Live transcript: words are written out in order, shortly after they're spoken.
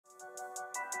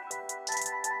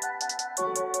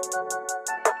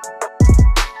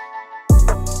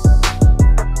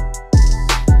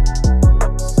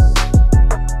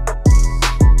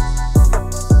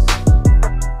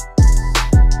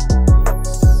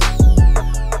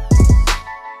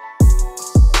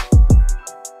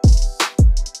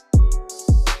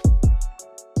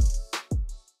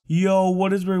Yo,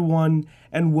 what is everyone,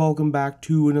 and welcome back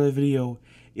to another video.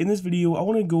 In this video, I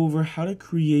want to go over how to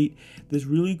create this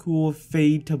really cool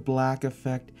fade to black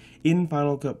effect in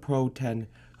Final Cut Pro 10.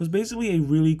 So it's basically a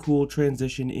really cool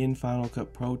transition in Final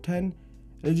Cut Pro 10.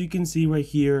 As you can see right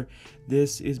here,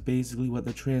 this is basically what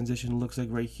the transition looks like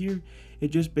right here. It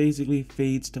just basically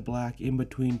fades to black in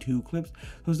between two clips.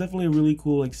 So it's definitely a really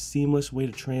cool, like, seamless way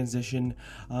to transition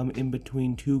in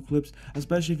between two clips,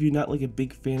 especially if you're not like a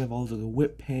big fan of all those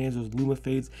whip pans, those luma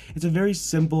fades. It's a very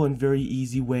simple and very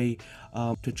easy way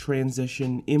to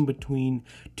transition in between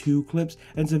two clips,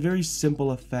 and it's a very simple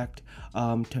effect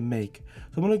to make.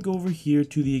 So I'm going to go over here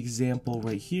to the example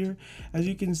right here. As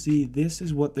you can see, this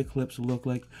is what the clips look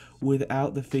like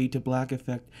without the fade to black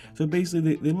effect. So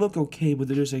basically they look okay, but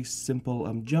they're just like simple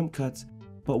jump cuts.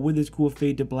 But with this cool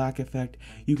fade to black effect,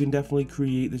 you can definitely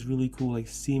create this really cool, like,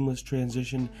 seamless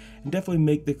transition and definitely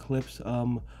make the clips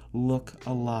look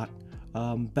a lot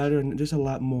better and just a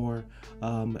lot more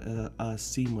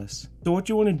seamless. So what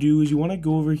you want to do is you want to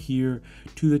go over here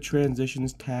to the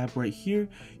transitions tab right here.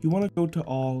 You want to go to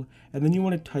all, and then you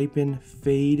want to type in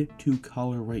fade to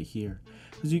color right here.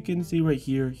 As you can see right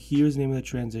here, here's the name of the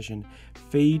transition,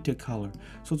 fade to color.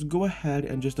 So let's go ahead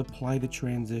and just apply the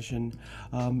transition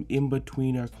in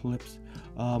between our clips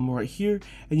right here.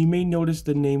 And you may notice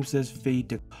the name says fade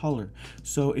to color.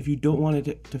 So if you don't want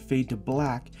it to fade to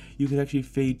black, you can actually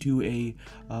fade to a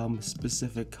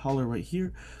specific color right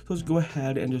here. So let's go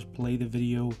ahead and just play the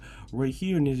video right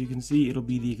here. And as you can see, it'll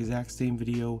be the exact same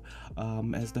video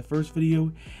as the first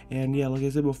video. And yeah, like I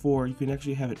said before, you can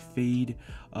actually have it fade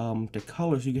to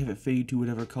color. So you can have it fade to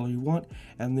whatever color you want,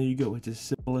 and there you go. It's as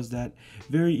simple as that.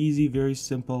 Very easy, very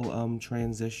simple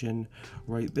transition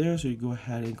right there. So you go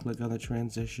ahead and click on the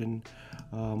transition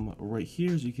right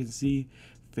here. As you can see,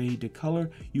 fade to color.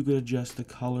 You could adjust the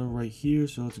color right here.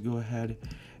 So let's go ahead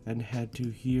and head to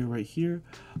here right here.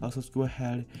 So let's go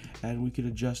ahead and we could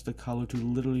adjust the color to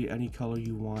literally any color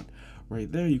you want right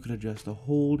there. You could adjust the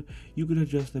hold, you could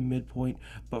adjust the midpoint,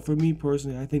 but for me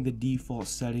personally, I think the default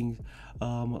settings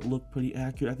look pretty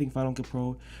accurate. I think Final Cut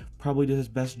Pro probably does its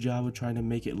best job of trying to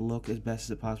make it look as best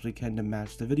as it possibly can to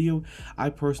match the video. I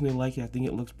personally like it. I think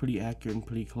it looks pretty accurate and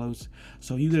pretty close.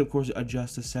 So you could of course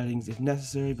adjust the settings if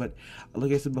necessary, but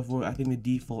like I said before, I think the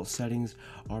default settings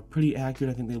are pretty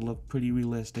accurate. I think they look pretty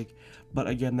realistic, but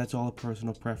again, that's all a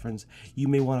personal preference. You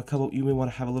may want to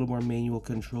have a little more manual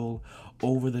control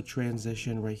over the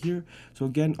transition right here. So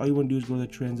again, all you want to do is go to the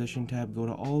transition tab, go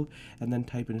to all, and then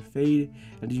type in fade,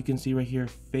 and as you can see right here,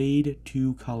 fade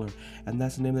to color, and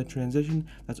that's the name of the transition.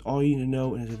 That's all you need to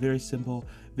know, and it's a very simple,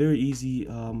 very easy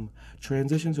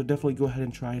transition. So definitely go ahead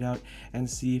and try it out and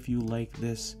see if you like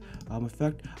this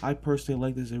effect. I personally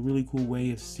like this. It's a really cool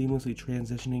way of seamlessly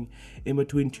transitioning in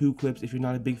between two clips. If you're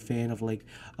not a big fan of like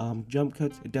jump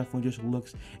cuts, it definitely just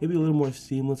looks, it'd be a little more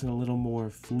seamless and a little more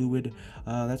fluid.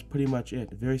 That's pretty much it.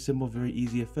 Very simple, very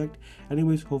easy effect.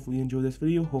 Anyways, hopefully you enjoyed this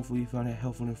video. Hopefully you found it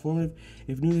helpful and informative.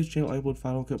 If you're new to this channel, I upload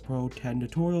Final Cut Pro 10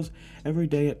 tutorials every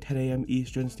day at 10 a.m.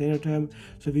 Eastern Standard Time.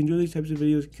 So if you enjoy these types of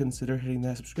videos, consider hitting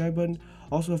that subscribe button.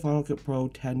 Also, a Final Cut Pro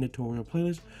 10 tutorial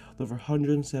playlist with over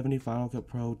 170 Final Cut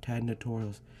Pro 10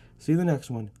 tutorials. See you in the next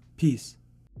one. Peace.